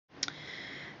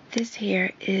This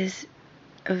here is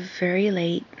a very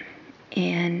late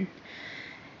and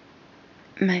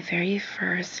my very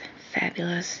first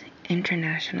fabulous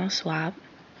international swap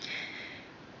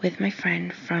with my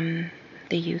friend from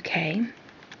the UK.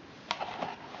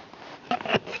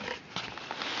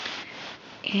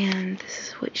 And this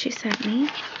is what she sent me.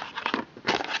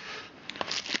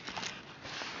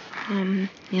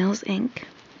 Nails ink.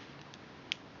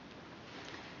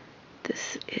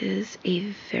 This is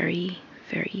a very,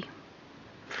 very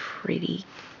pretty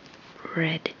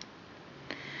red.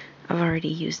 I've already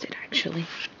used it actually.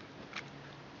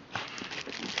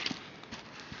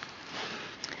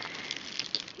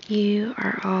 You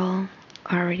are all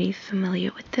already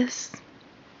familiar with this.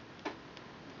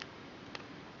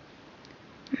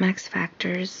 Max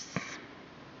Factor's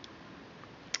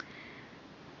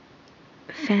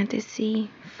Fantasy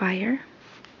Fire.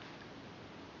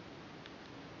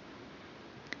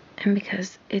 And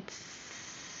because it's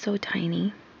so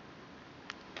tiny,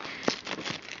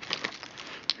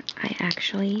 I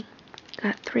actually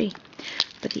got 3,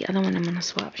 but the other one I'm gonna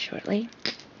swap shortly.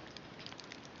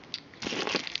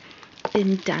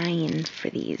 Been dying for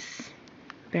these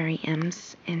Berry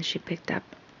M's, and she picked up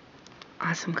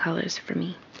awesome colors for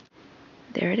me.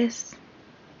 There it is,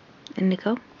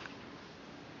 indigo.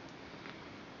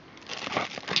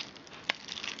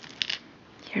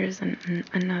 Here's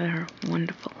another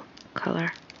wonderful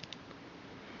color.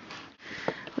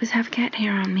 Always have cat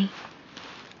hair on me.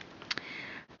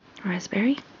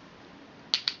 Raspberry.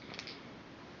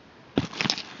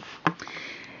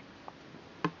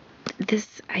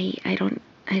 This I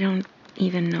don't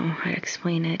even know how to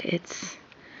explain it. It's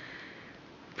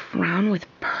brown with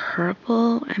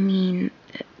purple. I mean,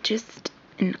 just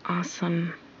an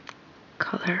awesome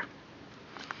color.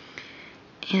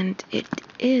 And it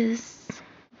is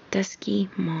dusky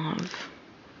mauve.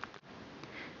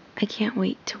 I can't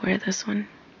wait to wear this one.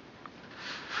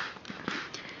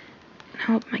 I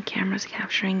hope my camera's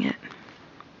capturing it.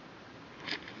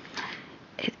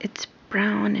 It's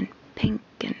brown and pink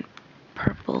and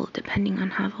purple depending on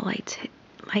how the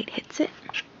light hits it.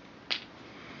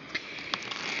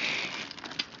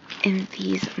 And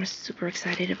these I'm super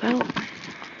excited about.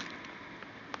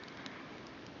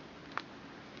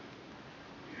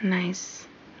 Nice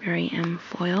Berry M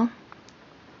foil.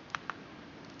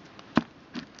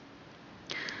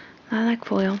 Lilac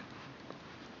foil.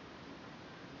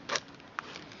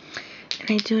 And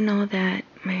I do know that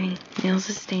my nails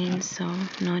are stained, so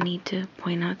no need to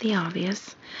point out the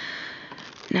obvious.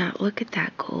 Now look at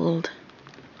that gold.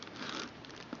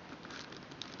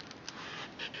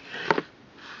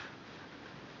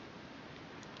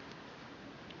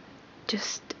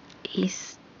 Just a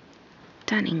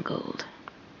stunning gold.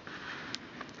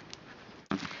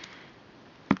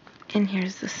 And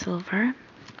here's the silver.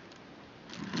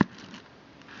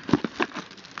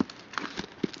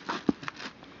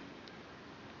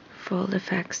 Fold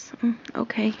effects.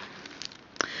 Okay.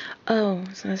 Oh,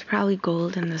 so it's probably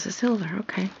gold and this is silver.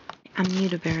 Okay. I'm new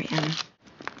to Berry M.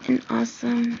 An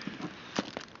awesome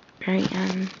Berry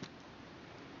M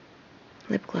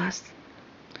lip gloss.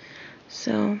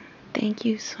 So, thank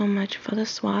you so much for the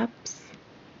swaps.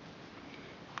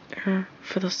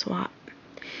 For the swap.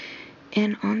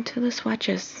 And on to the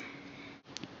swatches.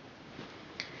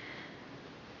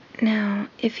 Now,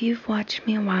 if you've watched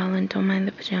me a while and don't mind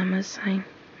the pajamas, I'm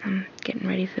getting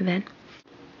ready for bed.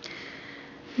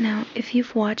 Now, if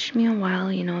you've watched me a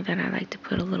while, you know that I like to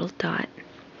put a little dot,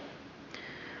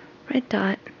 red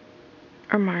dot,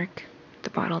 or mark the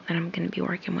bottle that I'm going to be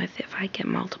working with if I get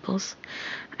multiples.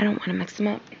 I don't want to mix them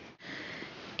up.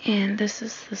 And this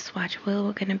is the swatch wheel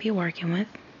we're going to be working with.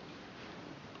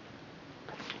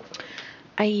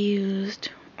 I used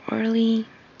Orly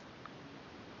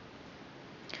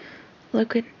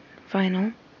liquid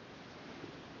vinyl,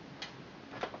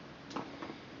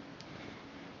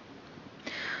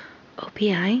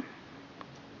 OPI,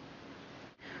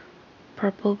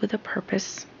 purple with a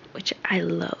purpose, which I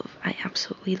love. I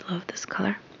absolutely love this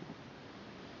color.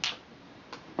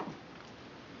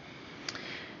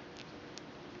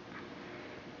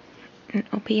 An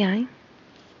OPI.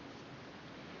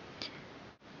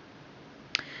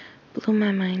 Blew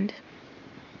my mind.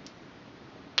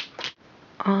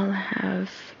 All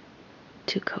have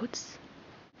 2 coats.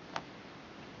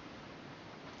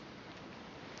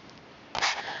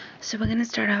 So we're going to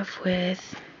start off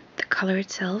with the color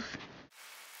itself.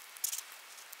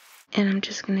 And I'm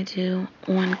just going to do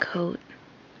 1 coat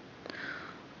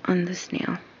on this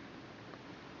nail.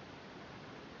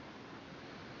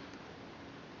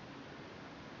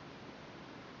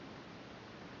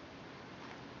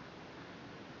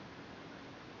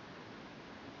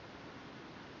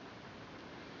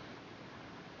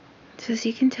 So as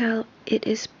you can tell, it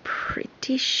is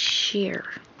pretty sheer.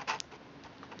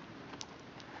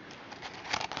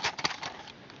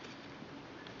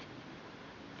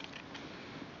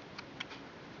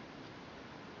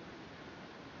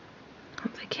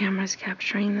 Hope the camera's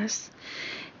capturing this.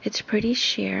 It's pretty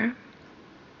sheer,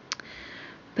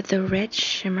 but the red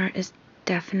shimmer is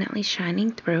definitely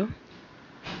shining through.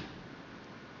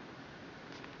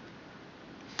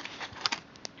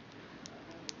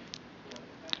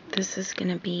 This is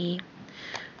gonna be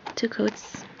 2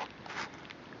 coats.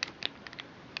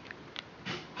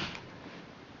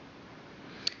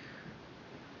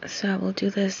 So I will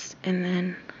do this and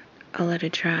then I'll let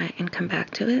it dry and come back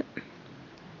to it.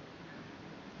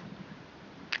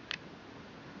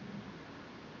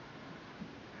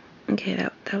 Okay,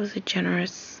 that was a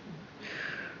generous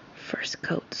first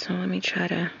coat, so let me try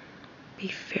to be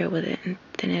fair with it and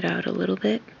thin it out a little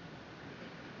bit.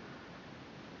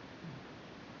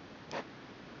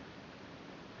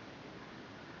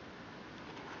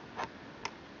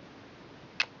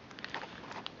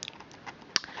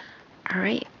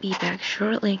 Alright, be back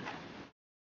shortly.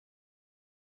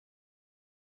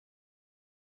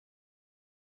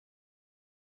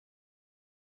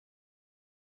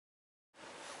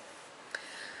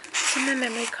 So my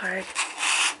memory card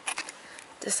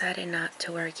decided not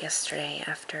to work yesterday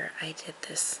after I did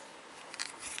this.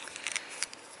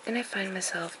 And I find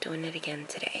myself doing it again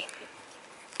today.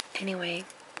 Anyway,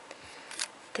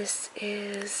 this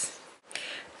is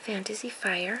Fantasy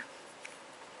Fire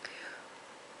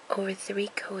over 3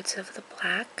 coats of the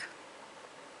black.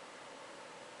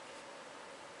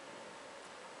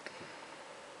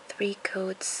 3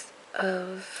 coats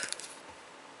of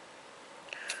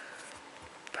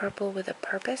purple with a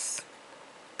purpose.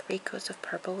 3 coats of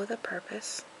purple with a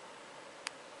purpose.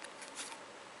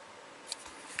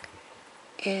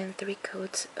 And 3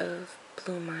 coats of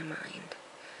Blew My Mind.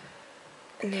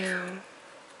 Now,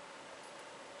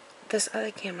 this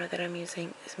other camera that I'm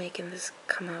using is making this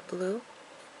come out blue,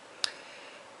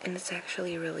 and it's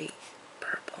actually really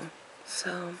purple.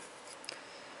 So,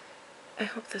 I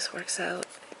hope this works out.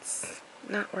 It's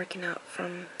not working out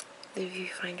from the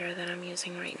viewfinder that I'm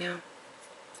using right now.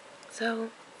 So,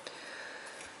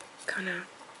 kind of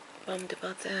bummed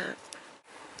about that.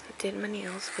 I did my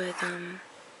nails with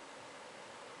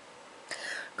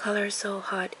Color So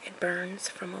Hot It Burns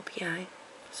from OPI.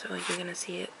 So you're gonna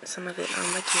see it, some of it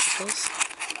on the cuticles.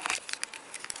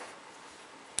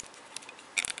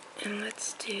 And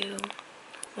let's do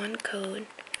 1 coat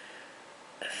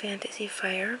of Fantasy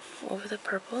Fire over the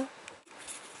purple.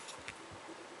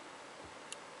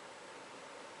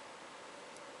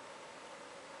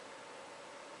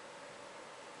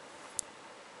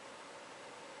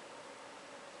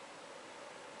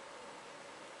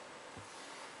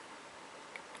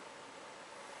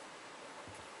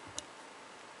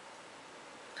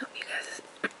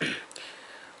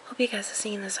 Hope you guys are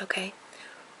seeing this okay.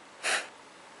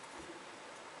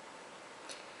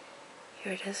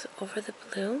 Here it is over the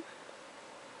blue.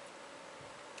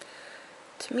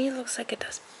 To me it looks like it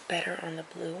does better on the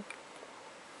blue,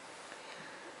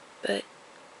 but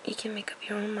you can make up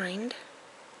your own mind.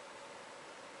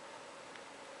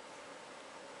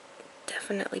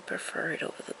 Definitely prefer it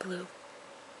over the blue.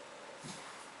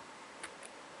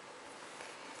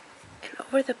 And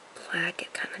over the black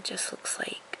it kind of just looks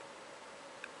like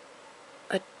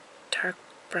a dark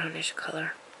brownish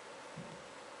color.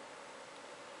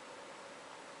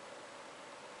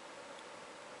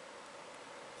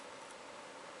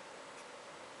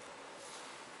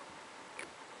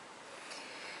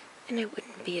 And it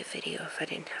wouldn't be a video if I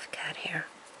didn't have cat hair.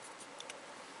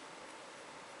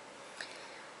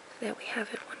 There we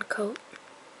have it, 1 coat.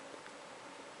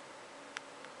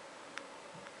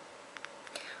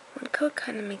 1 coat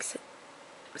kind of makes it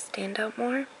stand out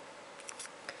more.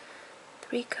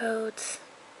 3 coats.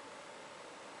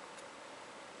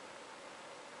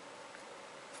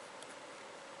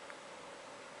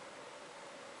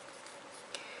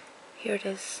 Here it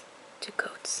is, 2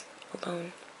 coats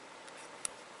alone.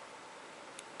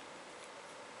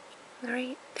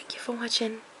 Alright, thank you for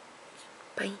watching.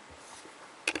 Bye.